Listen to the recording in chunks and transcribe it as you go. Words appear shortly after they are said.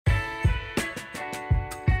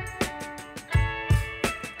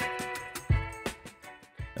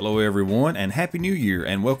Hello everyone, and Happy New Year,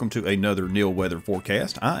 and welcome to another NIL weather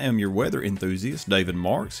forecast. I am your weather enthusiast, David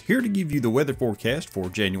Marks, here to give you the weather forecast for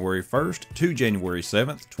January 1st to January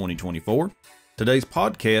 7th, 2024. Today's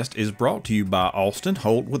podcast is brought to you by Austin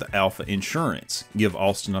Holt with Alpha Insurance. Give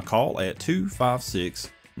Austin a call at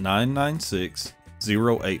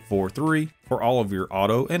 256-996-0843 for all of your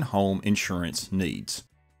auto and home insurance needs.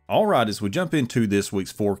 Alright, as we jump into this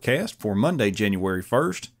week's forecast for Monday, January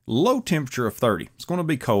 1st, low temperature of 30. It's going to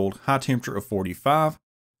be cold, high temperature of 45. It's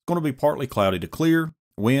going to be partly cloudy to clear,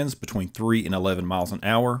 winds between 3 and 11 miles an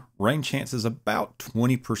hour, rain chances about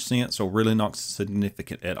 20%, so really not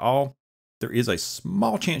significant at all. There is a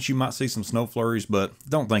small chance you might see some snow flurries, but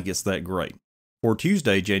don't think it's that great. For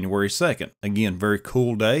Tuesday, January 2nd, again, very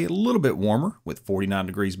cool day, a little bit warmer, with 49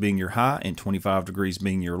 degrees being your high and 25 degrees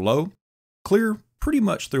being your low. Clear pretty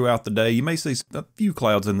much throughout the day. You may see a few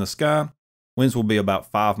clouds in the sky. Winds will be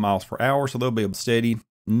about 5 miles per hour, so they'll be steady.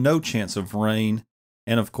 No chance of rain.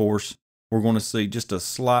 And of course, we're going to see just a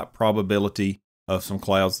slight probability of some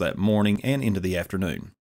clouds that morning and into the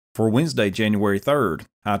afternoon. For Wednesday, January 3rd,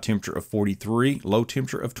 high temperature of 43, low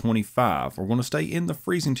temperature of 25. We're going to stay in the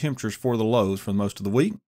freezing temperatures for the lows for most of the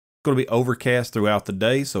week. It's going to be overcast throughout the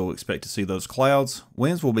day, so expect to see those clouds.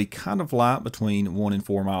 Winds will be kind of light between 1 and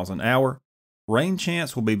 4 miles an hour. Rain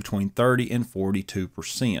chance will be between 30 and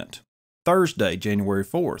 42%. Thursday, January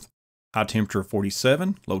 4th, high temperature of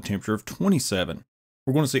 47, low temperature of 27.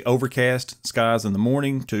 We're going to see overcast skies in the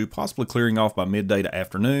morning to possibly clearing off by midday to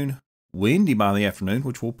afternoon. Windy by the afternoon,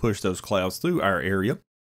 which will push those clouds through our area.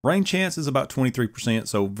 Rain chance is about 23%,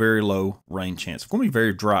 so very low rain chance. It's going to be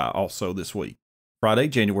very dry also this week. Friday,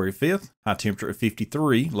 January 5th, high temperature of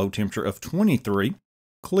 53, low temperature of 23.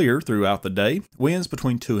 Clear throughout the day, winds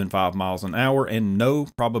between 2 and 5 miles an hour, and no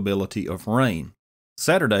probability of rain.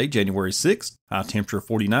 Saturday, January 6th, high temperature of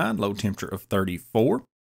 49, low temperature of 34. It's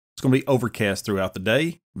going to be overcast throughout the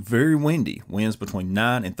day, very windy, winds between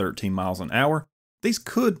 9 and 13 miles an hour. These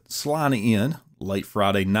could slide in late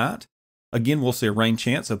Friday night. Again, we'll see a rain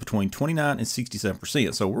chance of between 29 and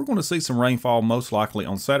 67%. So we're going to see some rainfall most likely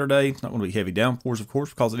on Saturday. It's not going to be heavy downpours, of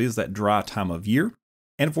course, because it is that dry time of year.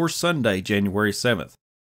 And for Sunday, January 7th,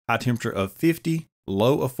 high temperature of 50,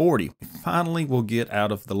 low of 40. Finally, we'll get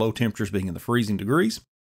out of the low temperatures being in the freezing degrees.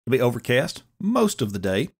 It'll be overcast most of the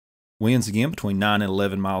day. Winds again between 9 and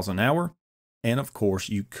 11 miles an hour. And of course,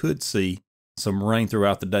 you could see some rain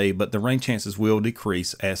throughout the day, but the rain chances will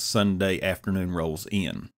decrease as Sunday afternoon rolls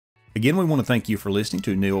in. Again, we want to thank you for listening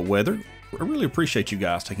to NIL Weather. I really appreciate you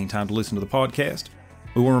guys taking time to listen to the podcast.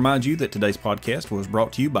 We will remind you that today's podcast was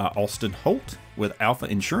brought to you by Austin Holt with Alpha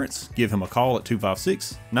Insurance. Give him a call at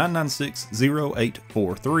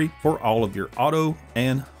 256-996-0843 for all of your auto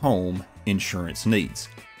and home insurance needs.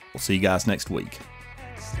 We'll see you guys next week.